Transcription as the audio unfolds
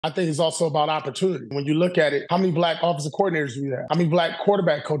I think it's also about opportunity. When you look at it, how many black offensive coordinators do we have? How many black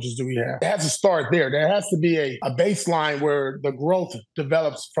quarterback coaches do we have? It has to start there. There has to be a baseline where the growth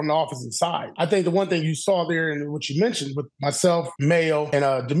develops from the offensive side. I think the one thing you saw there and what you mentioned with myself, Mayo,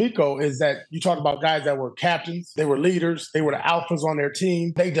 and D'Amico is that you talk about guys that were captains, they were leaders, they were the alphas on their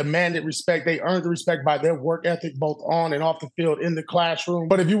team. They demanded respect. They earned the respect by their work ethic, both on and off the field in the classroom.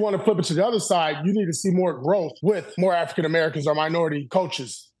 But if you want to flip it to the other side, you need to see more growth with more African Americans or minority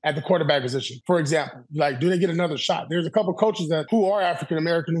coaches at the quarterback position. For example, like, do they get another shot? There's a couple of coaches who are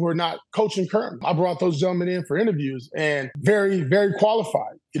African-American who are not coaching currently. I brought those gentlemen in for interviews and very, very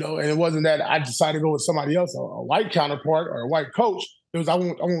qualified, and it wasn't that I decided to go with somebody else, a white counterpart or a white coach. It was I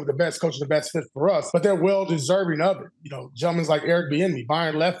went with the best coach, the best fit for us, but they're well deserving of it. Gentlemen like Eric Bieniemy,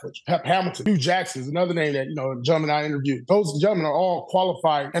 Byron Leftwich, Pep Hamilton, Hugh Jackson is another name that, gentlemen I interviewed. Those gentlemen are all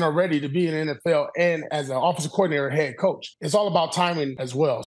qualified and are ready to be in the NFL and as an offensive coordinator, head coach. It's all about timing as well.